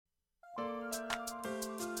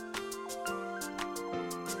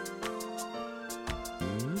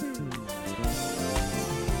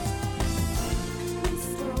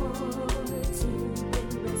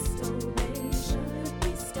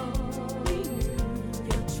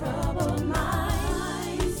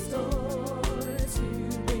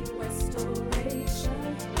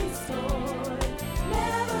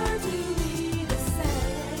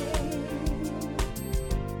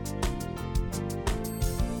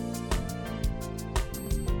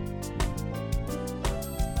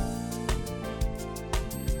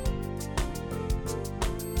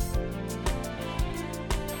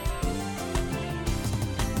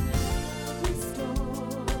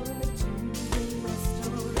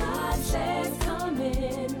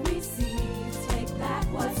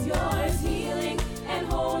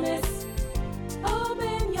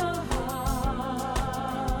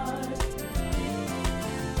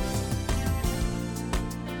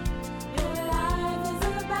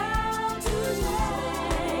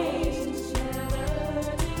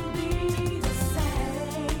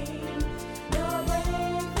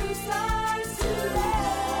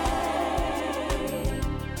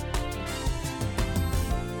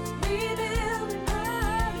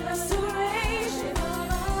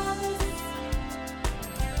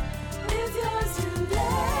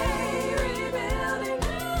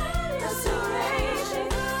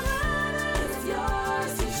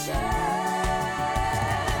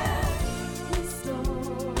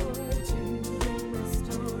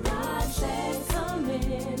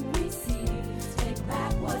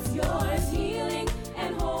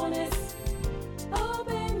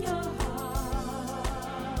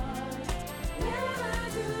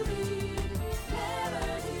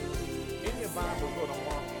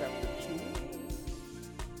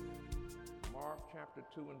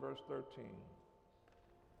verse 13.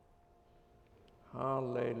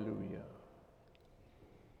 Hallelujah.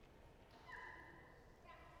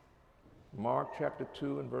 Mark chapter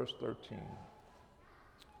 2 and verse 13,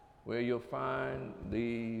 where you'll find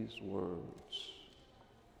these words.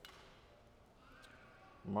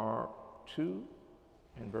 Mark 2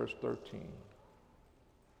 and verse 13.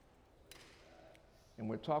 And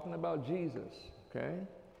we're talking about Jesus, okay?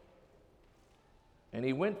 And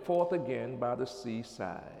he went forth again by the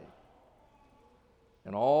seaside,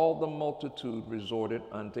 and all the multitude resorted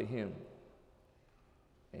unto him,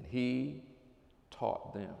 and he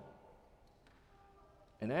taught them.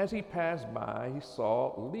 And as he passed by, he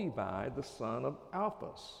saw Levi, the son of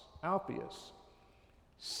Alphaeus,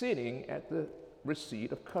 sitting at the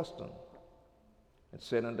receipt of custom, and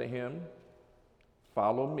said unto him,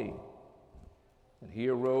 Follow me. And he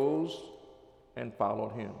arose and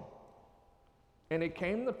followed him. And it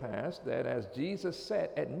came to pass that as Jesus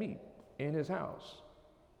sat at meat in his house,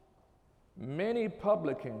 many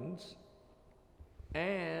publicans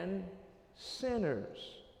and sinners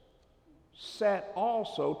sat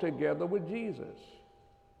also together with Jesus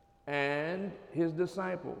and his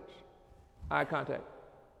disciples. Eye contact.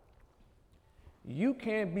 You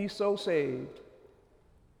can't be so saved,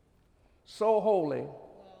 so holy,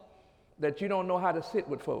 that you don't know how to sit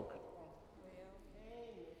with folk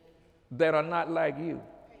that are not like you.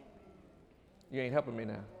 You ain't helping me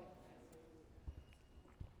now.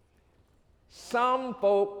 Some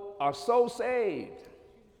folk are so saved,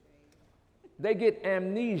 they get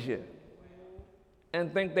amnesia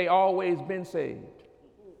and think they always been saved.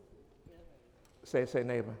 Say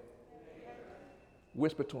neighbor.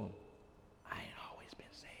 Whisper to them, I ain't always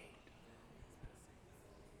been saved.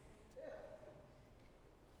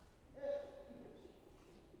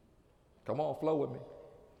 Come on, flow with me.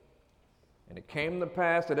 And it came to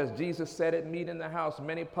pass that as Jesus sat at meat in the house,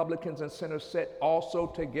 many publicans and sinners sat also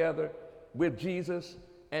together with Jesus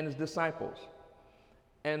and his disciples.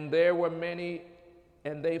 And there were many,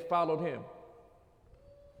 and they followed him.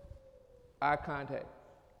 Eye contact.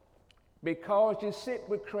 Because you sit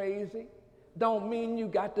with crazy, don't mean you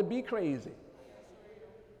got to be crazy.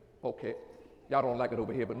 Okay, y'all don't like it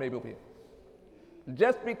over here, but maybe over here.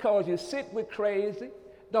 Just because you sit with crazy,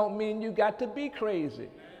 don't mean you got to be crazy.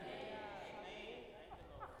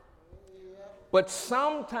 But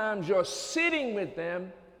sometimes your sitting with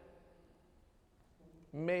them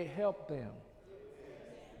may help them.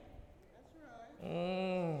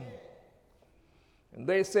 And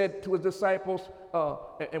they said to his disciples,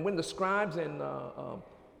 and when the scribes and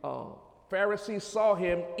Pharisees saw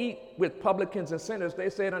him eat with publicans and sinners, they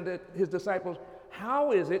said unto his disciples,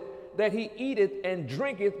 How is it that he eateth and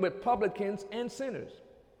drinketh with publicans and sinners?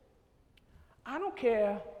 I don't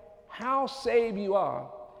care how saved you are,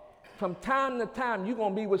 from time to time you're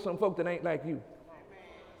going to be with some folk that ain't like you.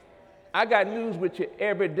 I got news with you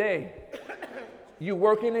every day. You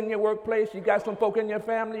working in your workplace, you got some folk in your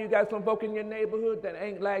family, you got some folk in your neighborhood that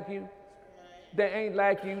ain't like you. That ain't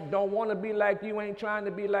like you, don't want to be like you, ain't trying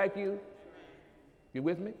to be like you. You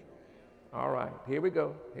with me? All right, here we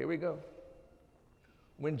go.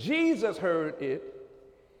 When Jesus heard it,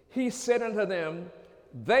 he said unto them,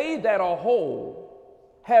 They that are whole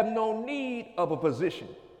have no need of a physician,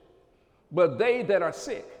 but they that are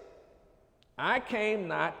sick. I came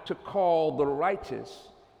not to call the righteous,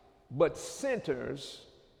 but sinners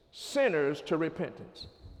to repentance.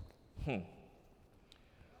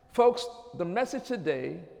 Folks, the message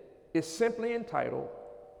today is simply entitled,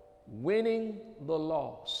 Winning the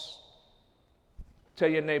Loss. Tell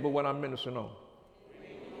your neighbor what I'm ministering on.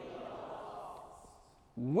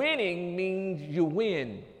 Winning means you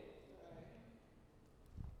win.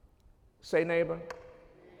 Say, neighbor,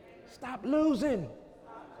 stop losing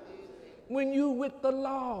when you with the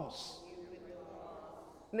loss.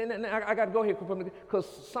 I got to go here because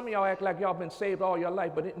some of y'all act like y'all been saved all your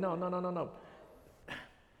life, but no.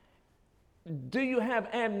 Do you have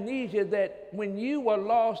amnesia that when you were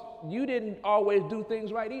lost, you didn't always do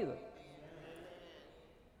things right either?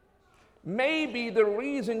 Maybe the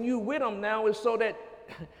reason you with them now is so that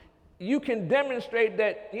you can demonstrate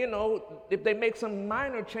that, if they make some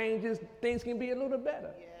minor changes, things can be a little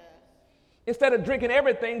better. Yes. Instead of drinking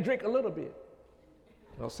everything, drink a little bit.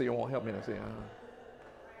 I'll see, you won't help me.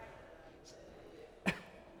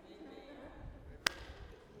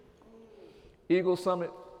 Eagle Summit,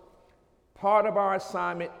 part of our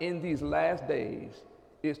assignment in these last days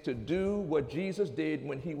is to do what Jesus did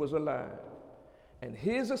when he was alive. And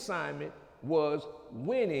his assignment was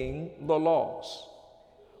winning the loss.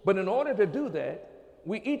 But in order to do that,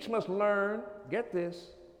 we each must learn, get this,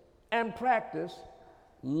 and practice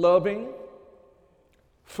loving,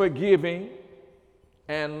 forgiving,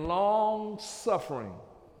 and long-suffering.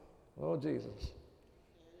 Oh, Jesus.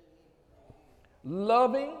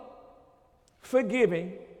 Loving,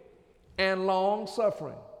 forgiving, and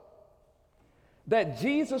long-suffering. That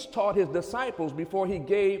Jesus taught his disciples before he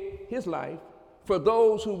gave his life for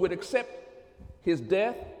those who would accept his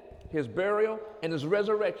death, his burial, and his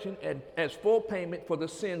resurrection as full payment for the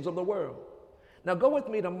sins of the world. Now go with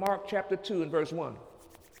me to Mark chapter 2 and verse 1.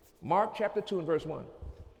 Mark chapter 2 and verse 1.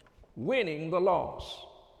 Winning the lost.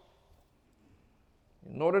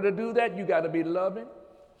 In order to do that, you got to be loving,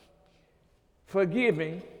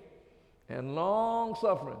 forgiving, and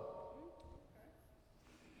long-suffering.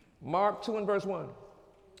 Mark 2 and verse 1.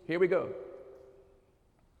 Here we go.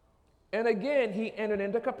 And again he entered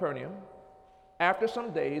into Capernaum after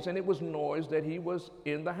some days, and it was noised that he was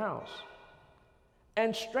in the house.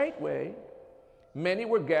 And straightway many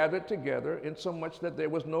were gathered together, insomuch that there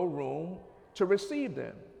was no room to receive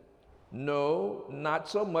them, no, not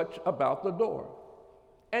so much about the door.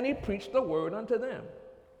 And he preached the word unto them.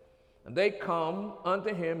 And they come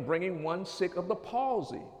unto him, bringing one sick of the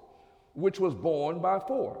palsy, which was borne by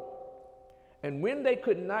four. And when they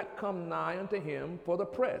could not come nigh unto him for the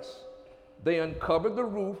press, they uncovered the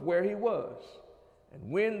roof where he was.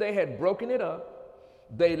 And when they had broken it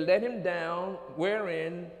up, they let him down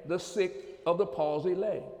wherein the sick of the palsy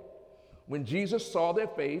lay. When Jesus saw their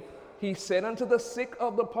faith, he said unto the sick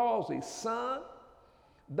of the palsy, Son,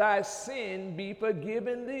 thy sin be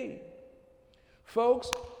forgiven thee.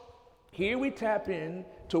 Folks, here we tap in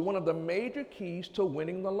to one of the major keys to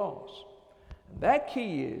winning the lost. And that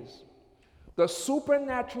key is the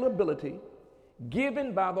supernatural ability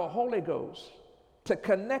given by the Holy Ghost to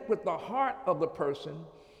connect with the heart of the person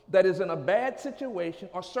that is in a bad situation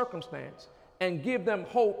or circumstance and give them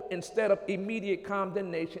hope instead of immediate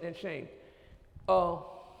condemnation and shame.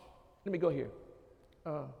 Let me go here.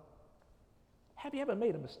 Have you ever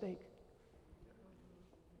made a mistake?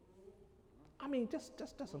 I mean, just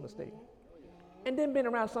a mistake. And then been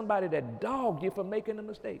around somebody that dogged you for making a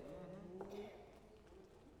mistake.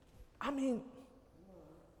 I mean,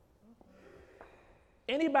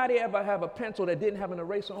 anybody ever have a pencil that didn't have an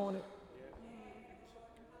eraser on it?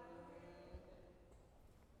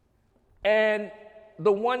 And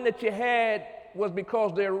the one that you had was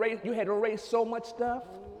because you had erased so much stuff,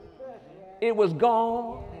 it was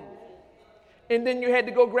gone. And then you had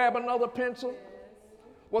to go grab another pencil.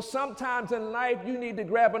 Well, sometimes in life you need to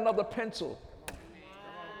grab another pencil.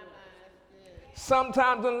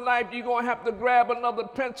 Sometimes in life you're going to have to grab another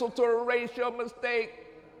pencil to erase your mistake.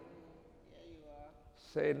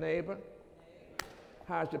 Say, neighbor,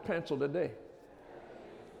 how's your pencil today?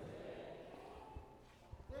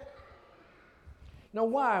 Now,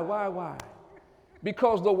 why?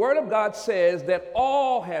 Because the Word of God says that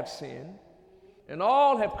all have sinned and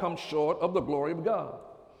all have come short of the glory of God.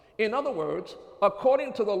 In other words,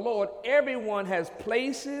 according to the Lord, everyone has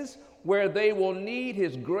places where they will need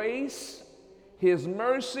His grace, His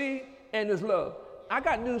mercy, and His love. I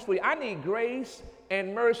got news for you. I need grace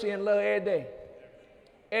and mercy and love every day.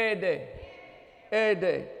 Every day. Every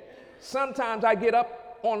day. Sometimes I get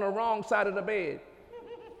up on the wrong side of the bed.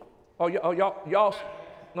 Y'all,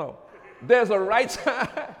 no. There's a right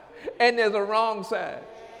side and there's a wrong side.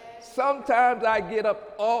 Sometimes I get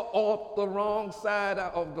up off the wrong side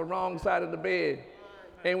of the bed.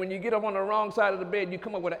 And when you get up on the wrong side of the bed, you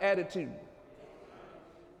come up with an attitude.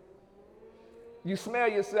 You smell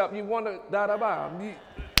yourself, you wonder,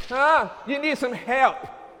 you need some help.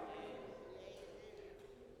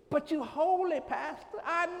 But you holy, Pastor.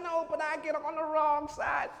 I know, but I get on the wrong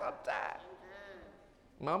side sometimes.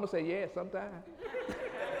 Mama say, yeah, sometimes.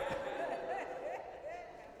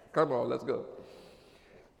 Come on, let's go.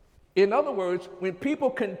 In other words, when people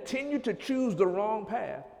continue to choose the wrong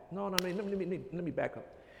path, let me back up.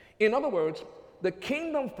 In other words, the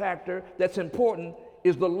kingdom factor that's important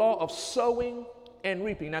is the law of sowing and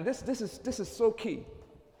reaping. Now, this is so key.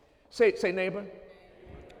 Say, neighbor,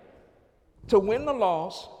 to win the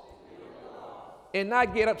loss and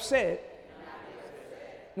not get upset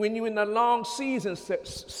when you're in the long season,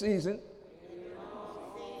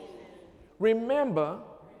 remember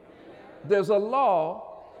there's a law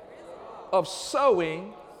of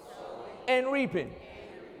sowing and reaping.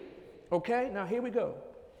 Okay, now here we go.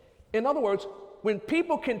 In other words, when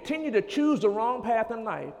people continue to choose the wrong path in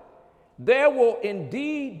life, there will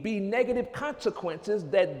indeed be negative consequences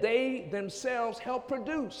that they themselves help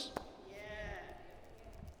produce.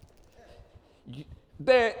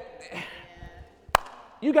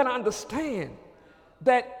 You got to understand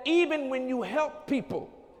that even when you help people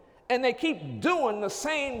and they keep doing the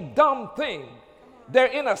same dumb thing, They're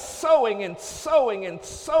in a sowing and sowing and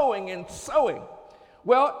sowing and sowing.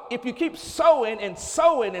 Well, if you keep sowing and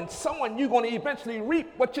sowing and sowing, you're going to eventually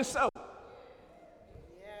reap what you sow.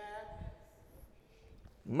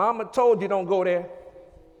 Mama told you don't go there,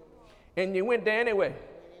 and you went there anyway,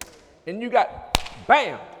 and you got,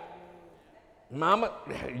 bam. Mama,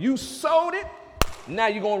 you sowed it, now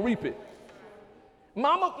you're going to reap it.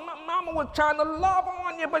 Mama was trying to love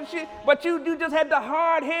on you, but you just had the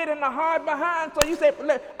hard head and the hard behind, so you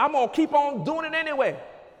said, I'm going to keep on doing it anyway.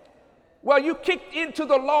 Well, you kicked into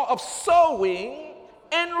the law of sowing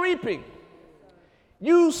and reaping.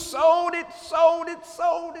 You sowed it.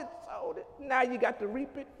 Now you got to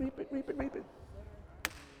reap it.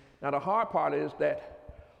 Now the hard part is that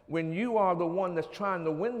when you are the one that's trying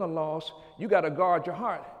to win the loss, you got to guard your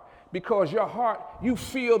heart. Because your heart, you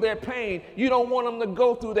feel their pain. You don't want them to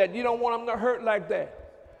go through that. You don't want them to hurt like that.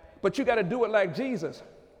 But you got to do it like Jesus.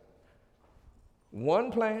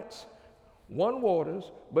 One plants, one waters,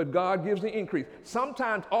 but God gives the increase.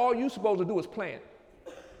 Sometimes all you're supposed to do is plant.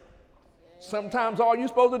 Sometimes all you're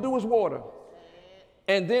supposed to do is water.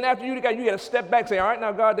 And then after you got to step back and say, all right,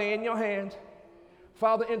 now God, they're in your hands.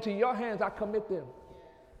 Father, into your hands I commit them.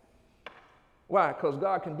 Why? Because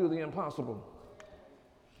God can do the impossible.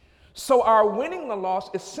 So our winning the loss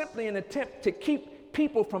is simply an attempt to keep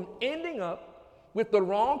people from ending up with the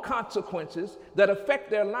wrong consequences that affect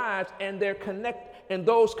their lives and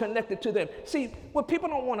those connected to them. See, what people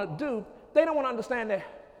don't want to do, they don't want to understand that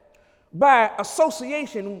by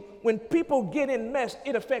association, when people get in mess,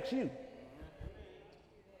 it affects you.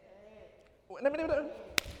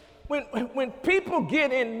 When people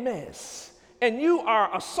get in mess and you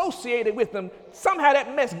are associated with them, somehow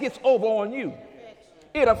that mess gets over on you.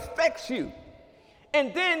 It affects you.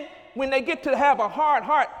 And then when they get to have a hard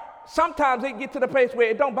heart, sometimes they get to the place where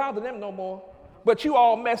it don't bother them no more. But you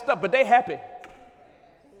all messed up, but they happy.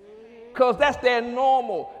 Because that's their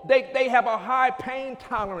normal. They have a high pain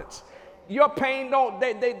tolerance. Your pain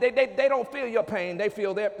they don't feel your pain. They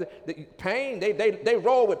feel the pain. They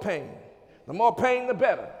roll with pain. The more pain, the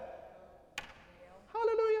better.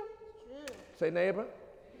 Hallelujah. Say, neighbor,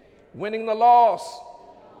 winning the loss.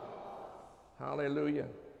 Hallelujah.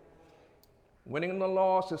 Winning the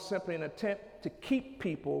loss is simply an attempt to keep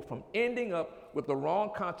people from ending up with the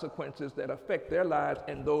wrong consequences that affect their lives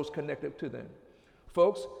and those connected to them.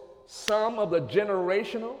 Folks, some of the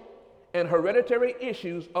generational and hereditary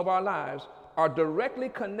issues of our lives are directly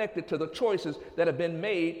connected to the choices that have been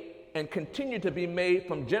made and continue to be made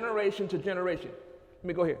from generation to generation. Let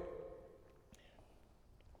me go here.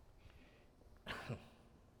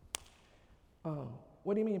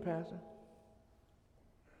 What do you mean, Pastor?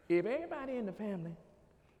 If everybody in the family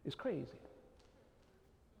is crazy,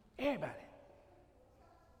 everybody,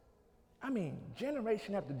 I mean,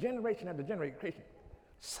 generation after generation after generation,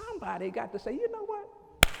 somebody got to say, you know what?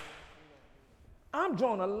 I'm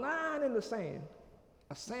drawing a line in the sand,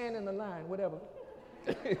 a sand in the line, whatever.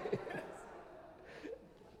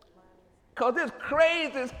 Because this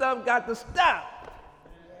crazy stuff got to stop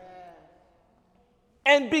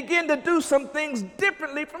and begin to do some things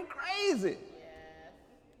differently from crazy.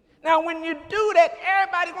 Now, when you do that,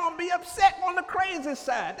 everybody's going to be upset on the crazy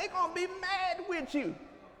side. They're going to be mad with you.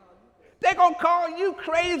 They're going to call you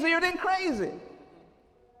crazier than crazy.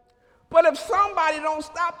 But if somebody don't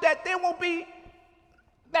stop that, there won't be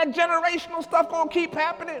that generational stuff going to keep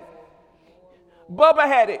happening. Bubba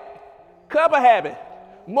had it. Cubba had it.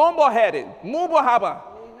 Mumbo had it. Mumbo haba.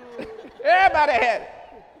 Everybody had it.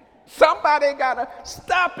 Somebody got to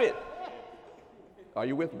stop it. Are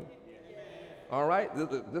you with me? All right,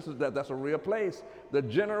 that's a real place. The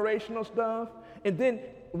generational stuff. And then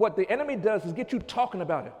what the enemy does is get you talking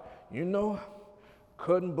about it. You know,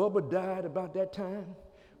 cousin Bubba died about that time,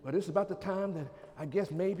 but it's about the time that I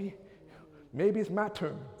guess maybe it's my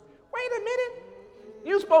turn. Wait a minute.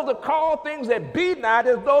 You're supposed to call things that be not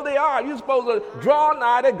as though they are. You're supposed to draw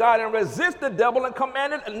nigh to God and resist the devil and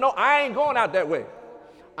command it. No, I ain't going out that way.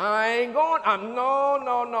 No. I'm going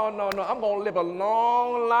to live a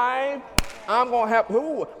long life. I'm going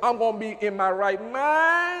to be in my right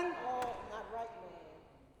mind.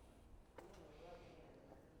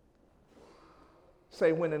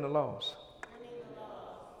 Say winning the loss.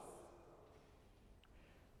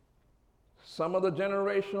 Some of the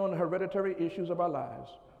generational and hereditary issues of our lives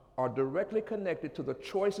are directly connected to the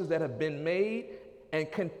choices that have been made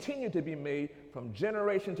and continue to be made from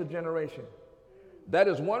generation to generation. That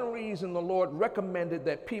is one reason the Lord recommended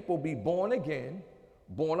that people be born again,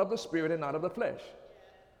 born of the Spirit and not of the flesh.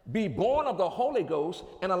 Be born of the Holy Ghost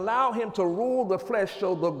and allow Him to rule the flesh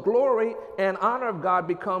so the glory and honor of God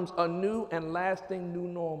becomes a new and lasting new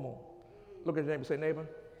normal. Look at your neighbor and say, neighbor,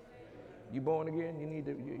 you born again?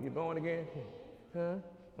 You born again? Huh?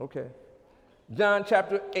 Okay. John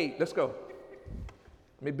chapter 8, let's go.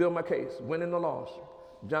 Let me build my case. Winning the loss.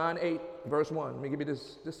 John 8, verse 1. Let me give you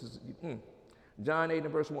this. John 8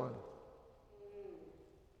 and verse 1.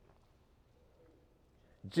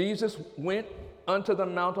 Jesus went unto the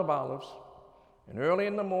Mount of Olives, and early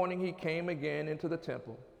in the morning he came again into the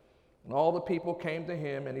temple. And all the people came to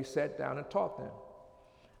him, and he sat down and taught them.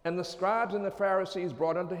 And the scribes and the Pharisees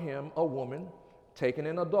brought unto him a woman taken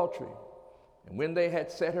in adultery. And when they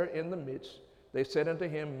had set her in the midst, they said unto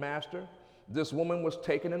him, Master, this woman was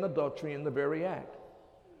taken in adultery in the very act.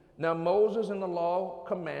 Now Moses in the law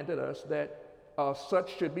commanded us that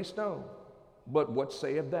such should be stoned. But what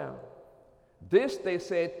sayest thou? This they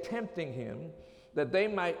said, tempting him, that they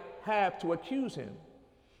might have to accuse him.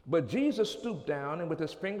 But Jesus stooped down and with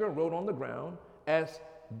his finger wrote on the ground, as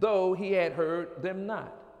though he had heard them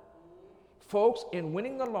not. Folks, in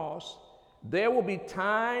winning the loss, there will be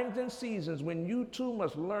times and seasons when you too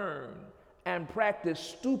must learn and practice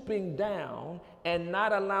stooping down and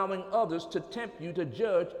not allowing others to tempt you to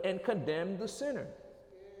judge and condemn the sinner.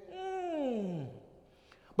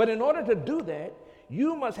 But in order to do that,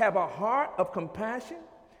 you must have a heart of compassion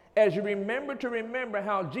as you remember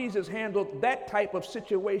how Jesus handled that type of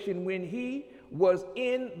situation when he was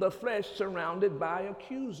in the flesh surrounded by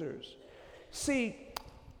accusers. See,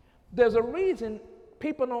 there's a reason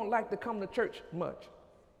people don't like to come to church much.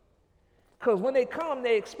 Because when they come,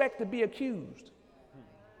 they expect to be accused.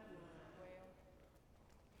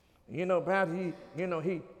 You know, Pastor,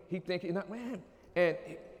 he think he's not, man. And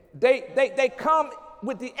they come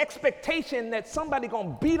with the expectation that somebody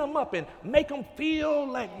gonna beat them up and make them feel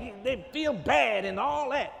like they feel bad and all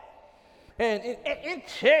that. And in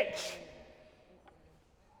church,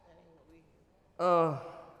 but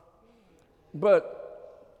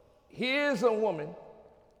here's a woman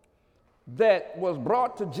that was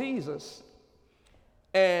brought to Jesus,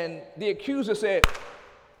 and the accuser said,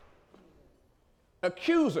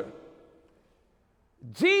 accuser,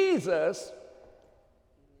 Jesus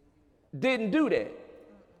didn't do that.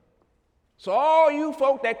 So all you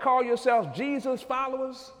folk that call yourselves Jesus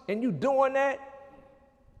followers and you doing that,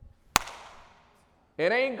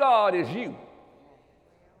 it ain't God, it's you.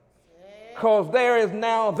 Because there is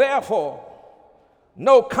now therefore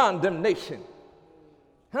no condemnation.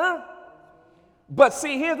 Huh? But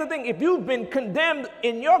see, here's the thing. If you've been condemned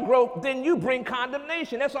in your growth, then you bring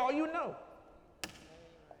condemnation. That's all you know.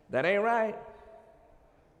 That ain't right.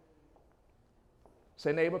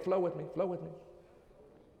 Say, neighbor, flow with me, flow with me.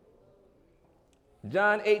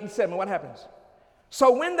 John 8 and 7, what happens?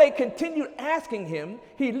 So when they continued asking him,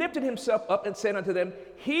 he lifted himself up and said unto them,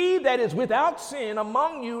 he that is without sin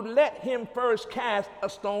among you, let him first cast a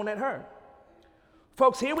stone at her.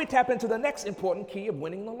 Folks, here we tap into the next important key of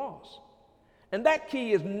winning the loss. And that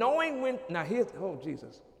key is knowing when, now here's, oh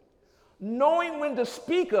Jesus, knowing when to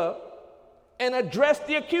speak up and address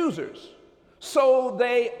the accusers. So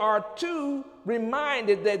they are too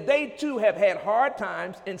reminded that they too have had hard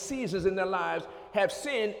times and seasons in their lives, have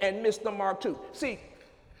sinned and missed the mark too. See,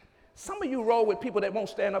 some of you roll with people that won't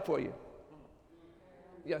stand up for you.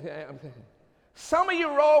 Yeah, some of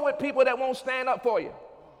you roll with people that won't stand up for you.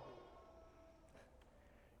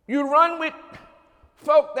 You run with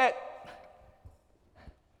folk that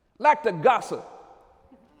like to gossip.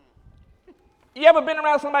 You ever been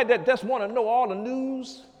around somebody that just want to know all the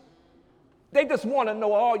news? They just want to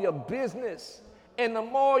know all your business. And the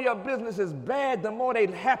more your business is bad, the more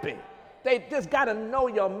they're happy. They just got to know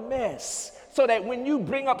your mess so that when you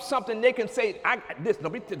bring up something, they can say,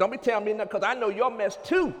 don't be telling me nothing because I know your mess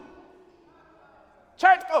too.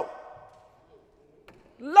 Church folk,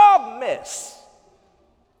 love mess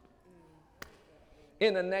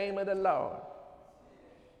in the name of the Lord.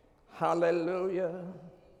 Hallelujah.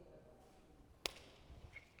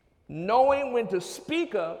 Knowing when to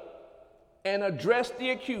speak up and address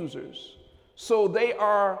the accusers, so they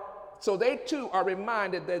too are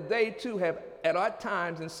reminded that they too have at odd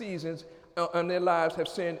times and seasons in their lives have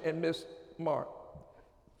sinned and missed mark.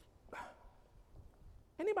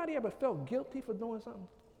 Anybody ever felt guilty for doing something?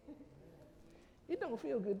 It don't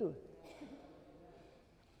feel good, do it?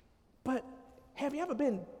 But have you ever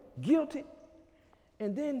been guilty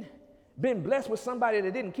and then been blessed with somebody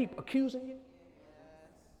that didn't keep accusing you?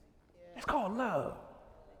 It's called love.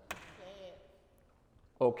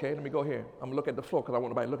 Okay, let me go here. I'm gonna look at the floor because I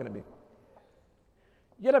want nobody looking at me.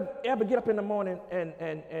 You ever get up in the morning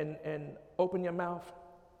and open your mouth,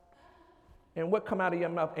 and what come out of your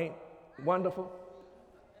mouth ain't wonderful?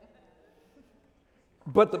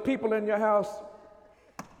 But the people in your house,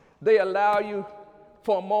 they allow you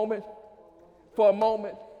for a moment for a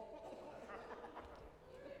moment.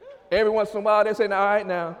 Every once in a while they say, all right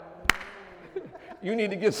now, you need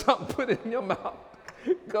to get something put in your mouth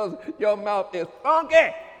because your mouth is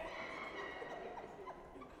funky.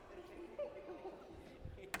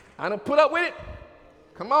 I done put up with it.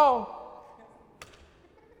 Come on.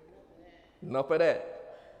 Enough of that.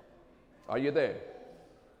 Are you there?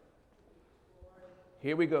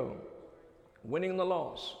 Here we go. Winning the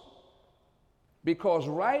loss. Because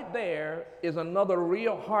right there is another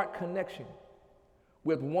real heart connection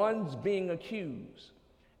with one's being accused.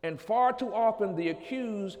 And far too often the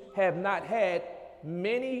accused have not had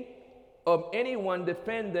many of anyone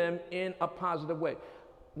defend them in a positive way.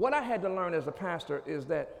 What I had to learn as a pastor is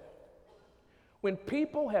that when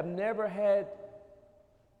people have never had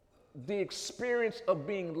the experience of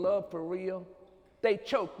being loved for real, they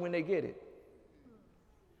choke when they get it.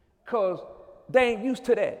 Because they ain't used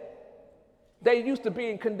to that. They used to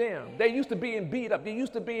being condemned. They used to being beat up. They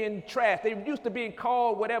used to being trashed. They used to being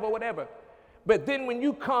called whatever. But then when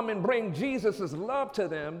you come and bring Jesus' love to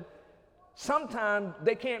them, sometimes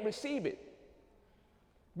they can't receive it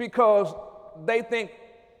because they think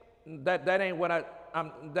that ain't what I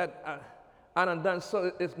done.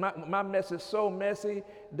 So it's my mess is so messy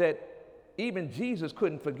that even Jesus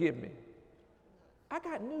couldn't forgive me. I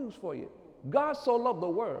got news for you. God so loved the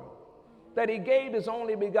world that he gave his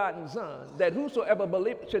only begotten son, that whosoever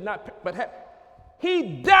believeth should not but have. He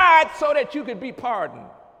died so that you could be pardoned.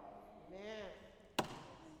 Amen.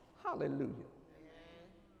 Hallelujah.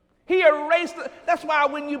 He erased it. That's why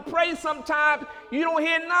when you pray sometimes, you don't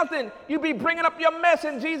hear nothing. You be bringing up your mess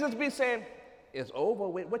and Jesus be saying, it's over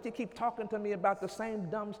with. What you keep talking to me about the same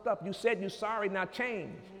dumb stuff? You said you're sorry, now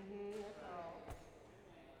change.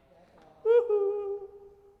 Woo-hoo.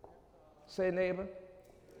 Say, neighbor,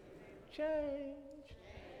 change.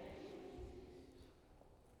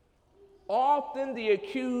 Often the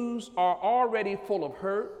accused are already full of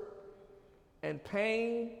hurt and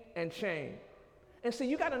pain and shame. And see,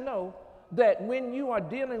 you got to know that when you are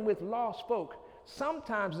dealing with lost folk,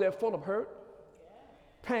 sometimes they're full of hurt,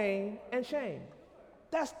 pain, and shame.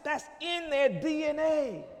 That's in their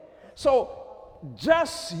DNA. So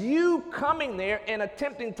just you coming there and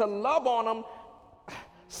attempting to love on them,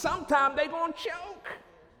 sometimes they're going to choke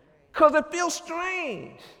because it feels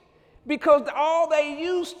strange. Because all they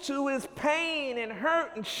used to is pain and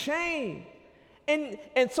hurt and shame. And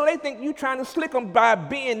so they think you're trying to slick them by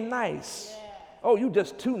being nice. Oh, you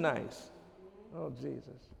just too nice. Oh, Jesus.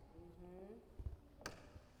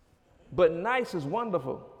 But nice is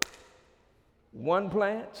wonderful. One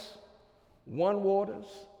plants, one waters,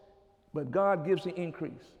 but God gives the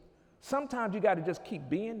increase. Sometimes you got to just keep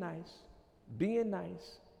being nice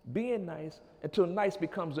until nice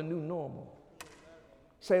becomes a new normal.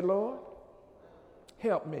 Say, Lord,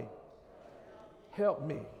 help me. Help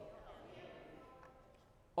me.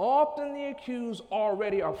 Often the accused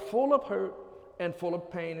already are full of hurt and full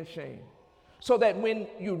of pain and shame. So that when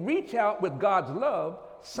you reach out with God's love,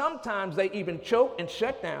 sometimes they even choke and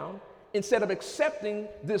shut down instead of accepting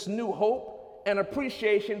this new hope and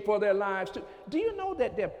appreciation for their lives too. Do you know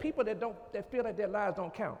that there are people that feel that their lives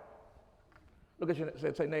don't count? Look at you,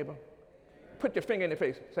 say neighbor. Put your finger in their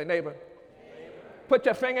face. Say neighbor. Put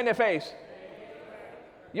your finger in their face.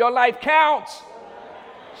 Your life counts.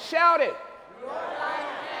 Shout it.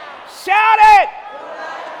 Shout it.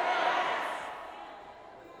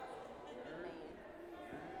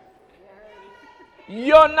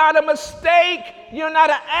 You're not a mistake. You're not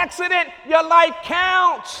an accident. Your life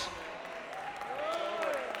counts.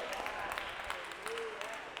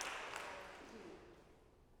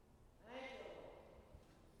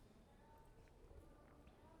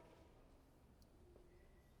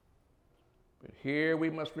 But here we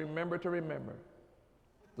must remember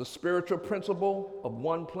the spiritual principle of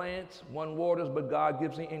one plants, one waters, but God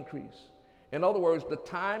gives the increase. In other words, the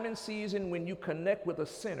time and season when you connect with a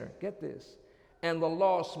sinner, get this, and the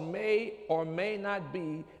loss may or may not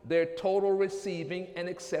be their total receiving and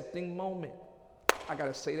accepting moment. I got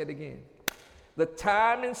to say that again. The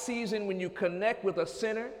time and season when you connect with a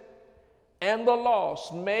sinner and the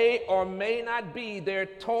loss may or may not be their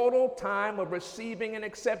total time of receiving and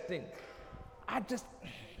accepting.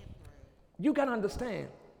 You got to understand.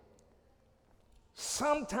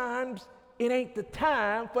 Sometimes it ain't the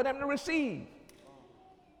time for them to receive.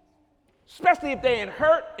 Especially if they're in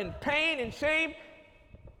hurt and pain and shame.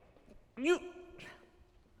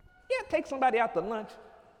 Take somebody out to lunch.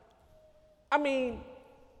 And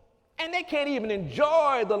they can't even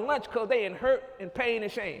enjoy the lunch because they're in hurt and pain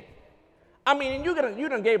and shame. You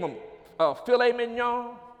done gave them filet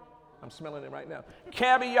mignon. I'm smelling it right now.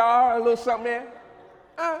 Caviar, a little something there.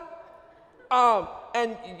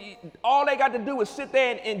 All they got to do is sit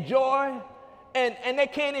there and enjoy, and they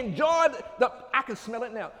can't enjoy I can smell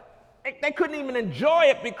it now. They couldn't even enjoy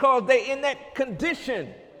it because they're in that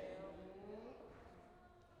condition.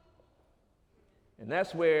 And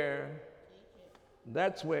that's where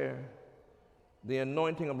the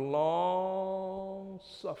anointing of long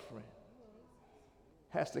suffering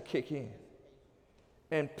has to kick in.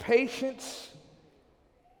 And patience,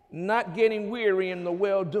 not getting weary in the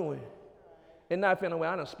well-doing, and not feeling,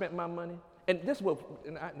 well, I done spent my money. And this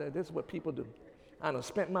is what people do. I done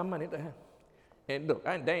spent my money. And look,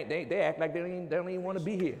 they act like they don't even want to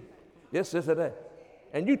be here. This, or that.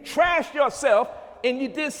 And you trashed yourself, and you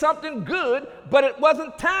did something good, but it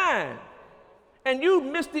wasn't time. And you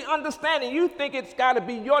missed the understanding. You think it's got to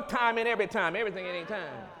be your time and every time. Everything ain't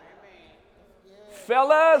time.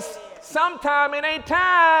 Fellas, sometime it ain't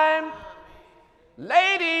time.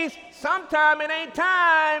 Ladies, sometime it ain't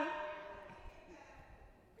time.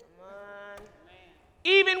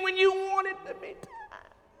 Even when you want it to be time.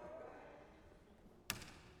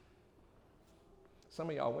 Some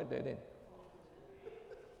of y'all went there, didn't you?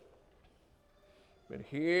 But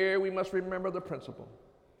here we must remember the principle.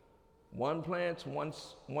 One plants, one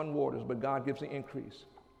waters, but God gives the increase.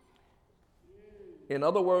 In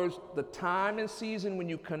other words, the time and season when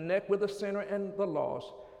you connect with the sinner and the lost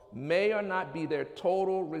may or not be their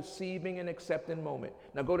total receiving and accepting moment.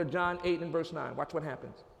 Now go to John 8 and verse 9. Watch what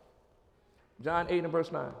happens. John 8 and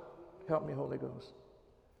verse 9. Help me, Holy Ghost.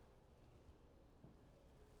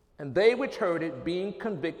 And they which heard it, being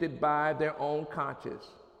convicted by their own conscience,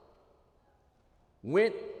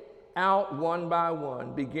 went out one by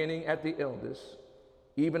one, beginning at the eldest,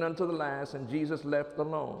 even unto the last, and Jesus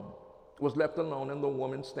was left alone, and the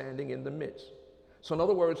woman standing in the midst. So in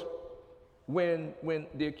other words, when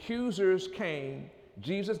the accusers came,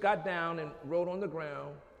 Jesus got down and wrote on the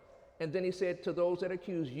ground, and then he said to those that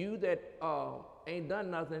accuse, you that ain't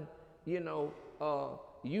done nothing,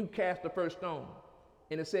 you cast the first stone.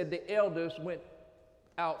 And it said the elders went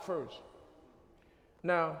out first.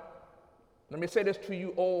 Now, let me say this to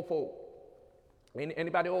you old folk.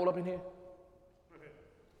 Anybody old up in here?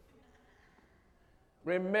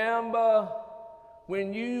 Remember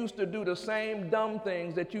when you used to do the same dumb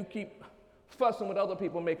things that you keep fussing with other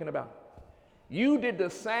people making about? You did the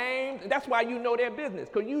same. That's why you know their business,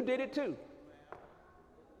 because you did it too.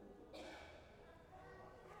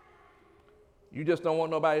 You just don't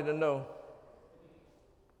want nobody to know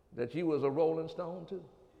that you was a rolling stone too.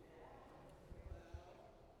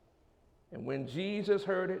 And when Jesus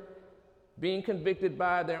heard it, being convicted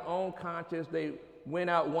by their own conscience, they went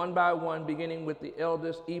out one by one, beginning with the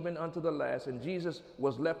eldest, even unto the last. And Jesus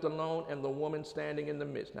was left alone, and the woman standing in the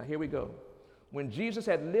midst. Now here we go. When Jesus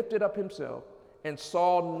had lifted up himself and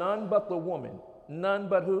saw none but the woman, none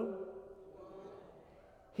but who?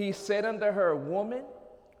 He said unto her, Woman,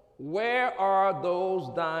 where are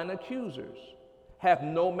those thine accusers? Hath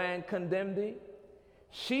no man condemned thee?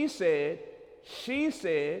 She said,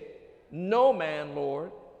 No man,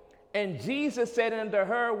 Lord. And Jesus said unto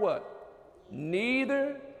her, what?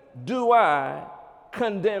 Neither do I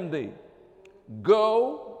condemn thee.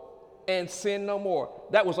 Go and sin no more.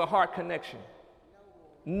 That was a heart connection.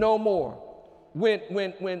 No more.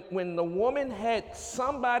 When the woman had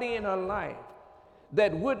somebody in her life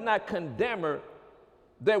that would not condemn her,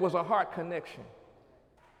 there was a heart connection.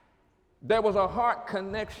 There was a heart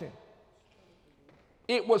connection.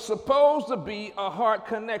 It was supposed to be a heart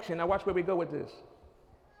connection. Now watch where we go with this.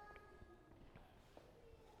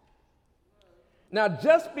 Now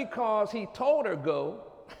just because he told her go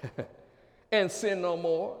and sin no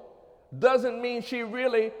more doesn't mean she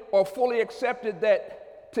really or fully accepted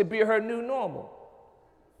that to be her new normal.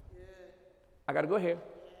 I got to go here.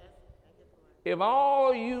 If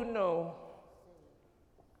all you know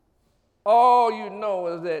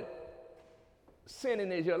is that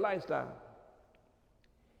sinning is your lifestyle,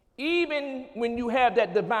 even when you have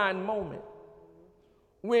that divine moment,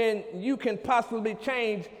 when you can possibly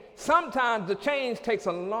change, sometimes the change takes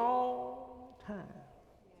a long time.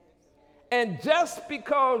 And just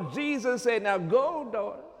because Jesus said, now go,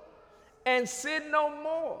 daughter, and sin no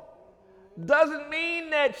more, doesn't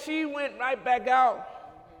mean that she went right back out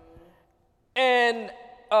and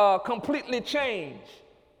completely changed.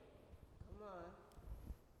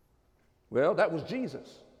 Well, that was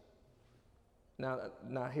Jesus.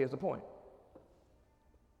 Now here's the point.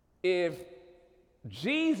 If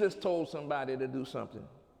Jesus told somebody to do something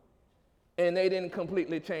and they didn't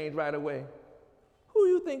completely change right away, who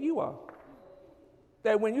you think you are?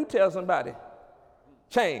 That when you tell somebody,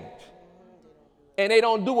 change, and they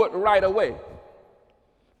don't do it right away.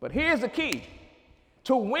 But here's the key.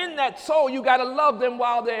 To win that soul, you got to love them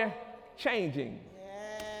while they're changing.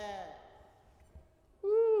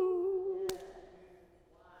 Ooh.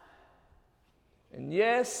 And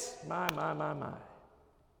yes, my.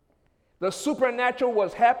 The supernatural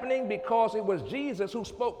was happening because it was Jesus who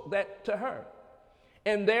spoke that to her.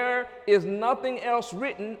 And there is nothing else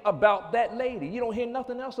written about that lady. You don't hear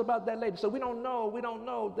nothing else about that lady. So we don't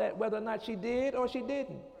know that whether or not she did or she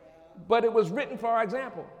didn't. But it was written for our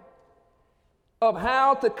example of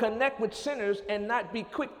how to connect with sinners and not be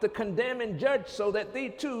quick to condemn and judge, so that they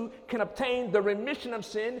too can obtain the remission of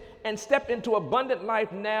sin and step into abundant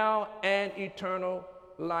life now and eternal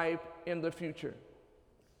life in the future.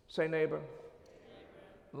 Say, neighbor,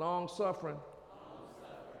 long suffering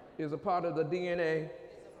is a part of the DNA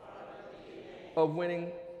of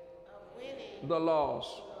winning the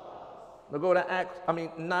lost. Now go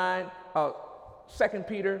to 2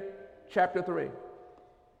 Peter chapter 3.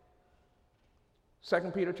 2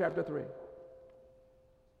 Peter chapter 3.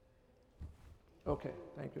 Okay,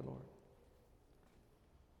 thank you, Lord.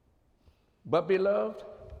 But beloved,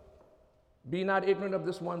 be not ignorant of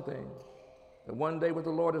this one thing, that one day with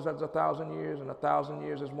the Lord is as 1,000 years, and 1,000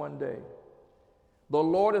 years is one day. The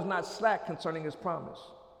Lord is not slack concerning his promise,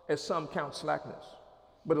 as some count slackness,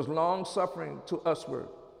 but is long-suffering to usward,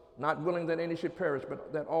 not willing that any should perish,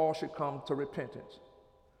 but that all should come to repentance.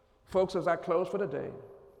 Folks, as I close for the day,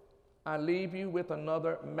 I leave you with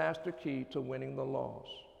another master key to winning the lost.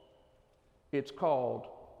 It's called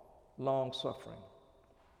long-suffering.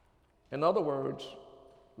 In other words,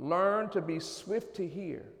 learn to be swift to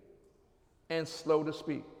hear and slow to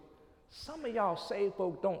speak. Some of y'all saved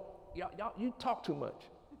folk you talk too much.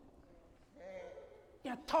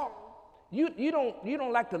 Yeah, talk. You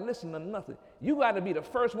don't like to listen to nothing. You got to be the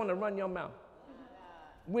first one to run your mouth.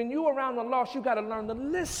 When you around the lost, you got to learn to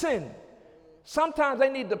listen. Sometimes they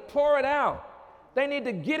need to pour it out. They need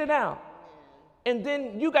to get it out. And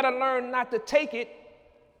then you got to learn not to take it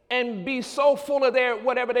and be so full of their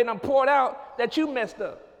whatever they done poured out that you messed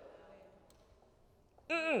up.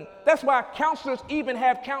 That's why counselors even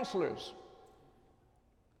have counselors.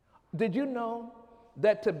 Did you know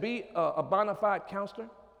that to be a bona fide counselor,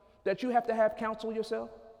 that you have to have counsel yourself?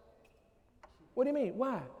 What do you mean?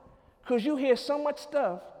 Why? Because you hear so much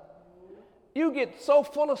stuff, you get so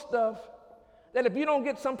full of stuff, that if you don't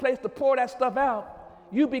get someplace to pour that stuff out,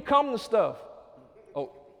 you become the stuff.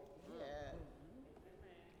 Oh. Yeah.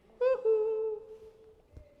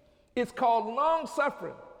 It's called long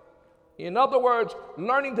suffering. In other words,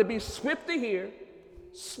 learning to be swift to hear,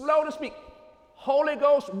 slow to speak. Holy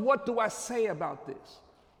Ghost, what do I say about this?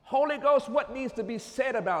 Holy Ghost, what needs to be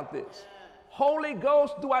said about this? Holy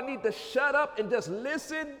Ghost, do I need to shut up and just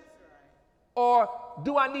listen? Or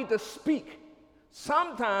do I need to speak?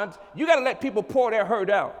 Sometimes you got to let people pour their hurt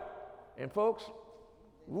out. And folks,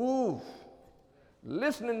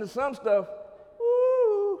 listening to some stuff,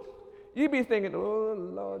 you be thinking, oh,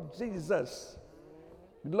 Lord Jesus.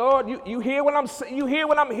 Lord, you hear what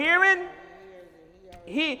I'm hearing?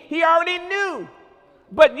 He already knew,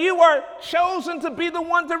 but you were chosen to be the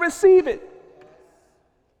one to receive it.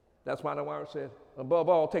 That's why the word said, above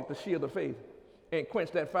all, take the shield of faith and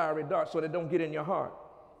quench that fiery dart so that it don't get in your heart.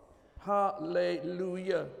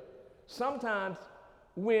 Hallelujah. Sometimes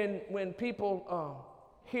when people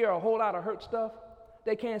hear a whole lot of hurt stuff,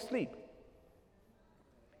 they can't sleep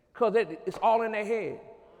because it's all in their head.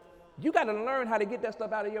 You got to learn how to get that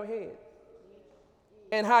stuff out of your head.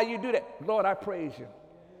 And how you do that. Lord, I praise you.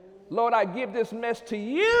 Lord, I give this mess to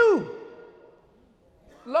you.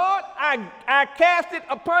 Lord, I cast it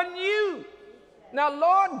upon you. Now,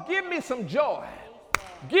 Lord, give me some joy.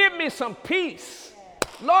 Give me some peace.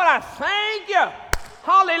 Lord, I thank you.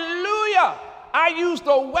 Hallelujah. I use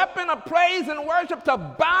the weapon of praise and worship to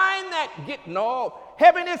bind that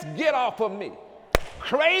heaviness, get off of me.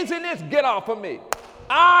 Craziness, get off of me.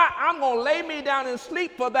 I'm going to lay me down and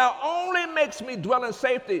sleep, for thou only makes me dwell in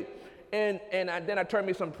safety. And then I turn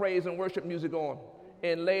me some praise and worship music on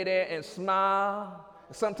and lay there and smile.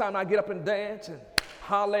 Sometimes I get up and dance and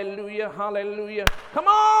hallelujah, hallelujah. Come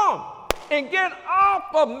on and get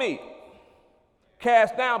off of me.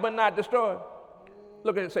 Cast down but not destroyed.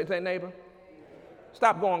 Look at it, say neighbor,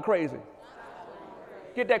 stop going crazy.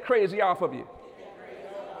 Get that crazy off of you.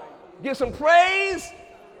 Get some praise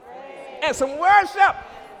and some worship.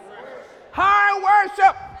 High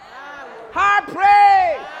worship. High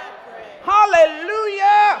praise.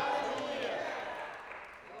 Hallelujah.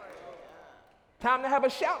 Time to have a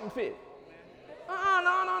shouting fit.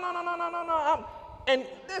 No. And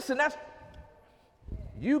listen,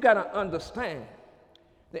 you got to understand,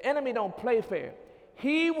 the enemy don't play fair.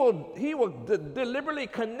 He will deliberately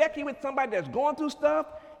connect you with somebody that's going through stuff,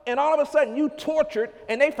 and all of a sudden you tortured,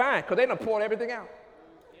 and they fine because they done poured everything out.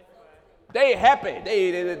 They happy.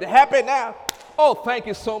 They're happy now. Oh, thank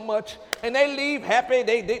you so much. And they leave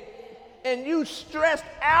happy. And you stressed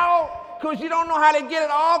out because you don't know how to get it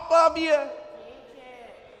off of you.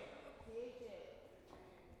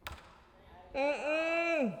 No.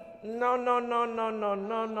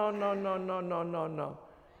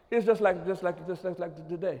 It's just like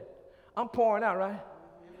today. I'm pouring out, right?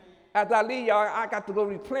 After I leave y'all, I got to go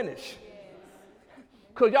replenish.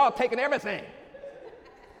 Because y'all taking everything.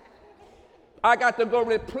 I got to go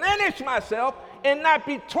replenish myself and not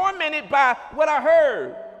be tormented by what I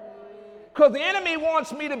heard. Because the enemy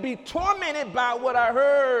wants me to be tormented by what I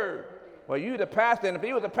heard. Well, you the pastor, and if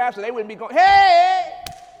he was the pastor, they wouldn't be going, hey,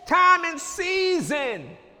 time and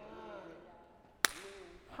season.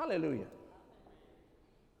 Hallelujah.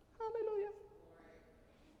 Hallelujah.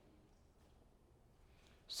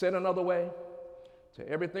 Said another way, to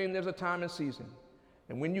everything there's a time and season.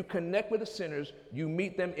 And when you connect with the sinners, you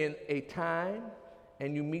meet them in a time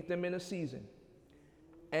and you meet them in a season.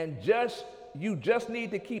 And you just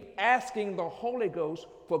need to keep asking the Holy Ghost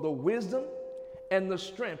for the wisdom and the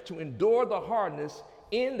strength to endure the hardness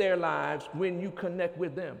in their lives when you connect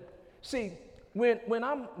with them. See, when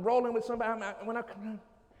I'm rolling with somebody,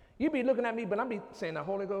 you be looking at me, but I'm be saying, the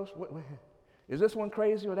Holy Ghost, is this one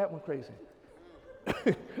crazy or that one crazy?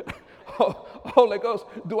 Holy Ghost,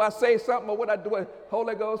 do I say something or what I do?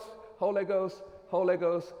 Holy Ghost,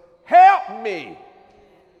 help me.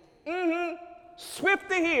 Swift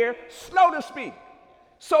to hear, slow to speak.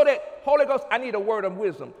 So that, Holy Ghost, I need a word of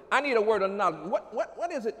wisdom. I need a word of knowledge.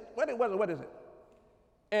 What is it? What is it?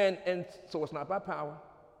 And so it's not by power,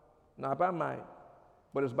 not by might,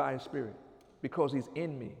 but it's by his Spirit. Because he's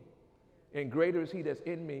in me. And greater is he that's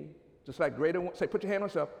in me. Just like greater, say, put your hand on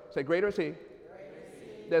yourself. Say, greater is he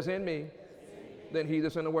that's in me than he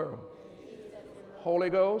that's in the world. Holy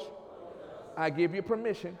Ghost, I give you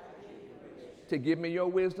permission to give me your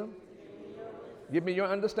wisdom, give me your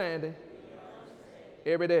understanding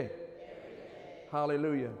every day.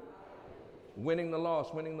 Hallelujah. Winning the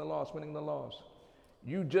lost.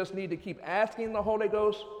 You just need to keep asking the Holy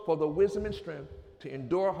Ghost for the wisdom and strength to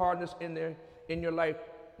endure hardness in your life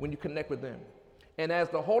when you connect with them. And as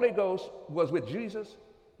the Holy Ghost was with Jesus,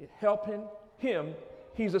 helping him,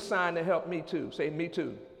 he's assigned to help me too. Say, me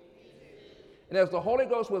too. And as the Holy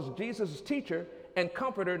Ghost was Jesus' teacher and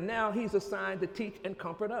comforter, now he's assigned to teach and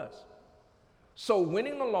comfort us. So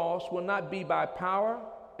winning the lost will not be by power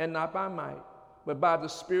and not by might, but by the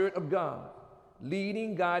Spirit of God,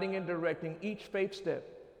 leading, guiding, and directing each faith step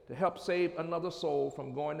to help save another soul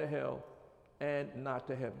from going to hell and not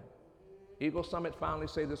to heaven. Eagle Summit, finally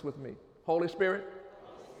say this with me. Holy Spirit,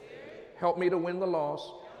 help me to win the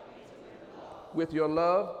lost with your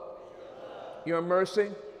love, your mercy,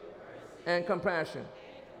 and compassion,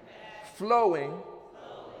 flowing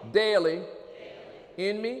daily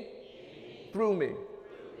in me, through me.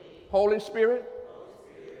 Holy Spirit,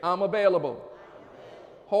 I'm available.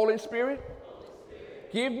 Holy Spirit,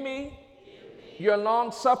 give me your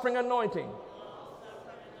long-suffering anointing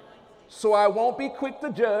so I won't be quick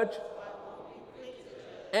to judge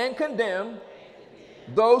and condemn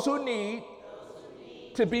those who need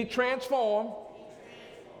to be transformed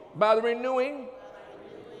by the renewing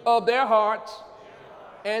of their hearts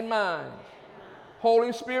and minds.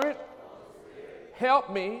 Holy Spirit,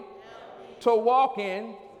 help me to walk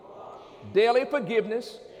in daily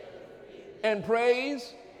forgiveness and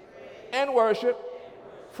praise and worship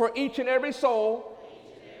for each and every soul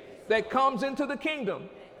that comes into the kingdom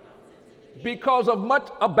because of much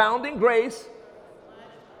abounding grace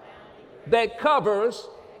that covers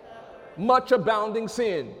much abounding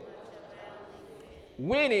sin.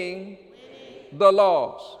 Winning the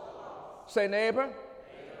lost. Say, neighbor,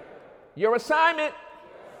 your assignment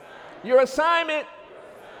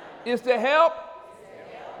is to help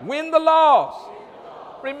win the lost.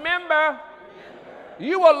 Remember,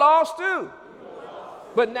 you were lost too,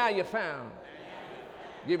 but now you're found.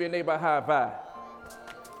 Give your neighbor a high five.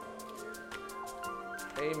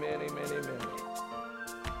 Amen, amen, amen.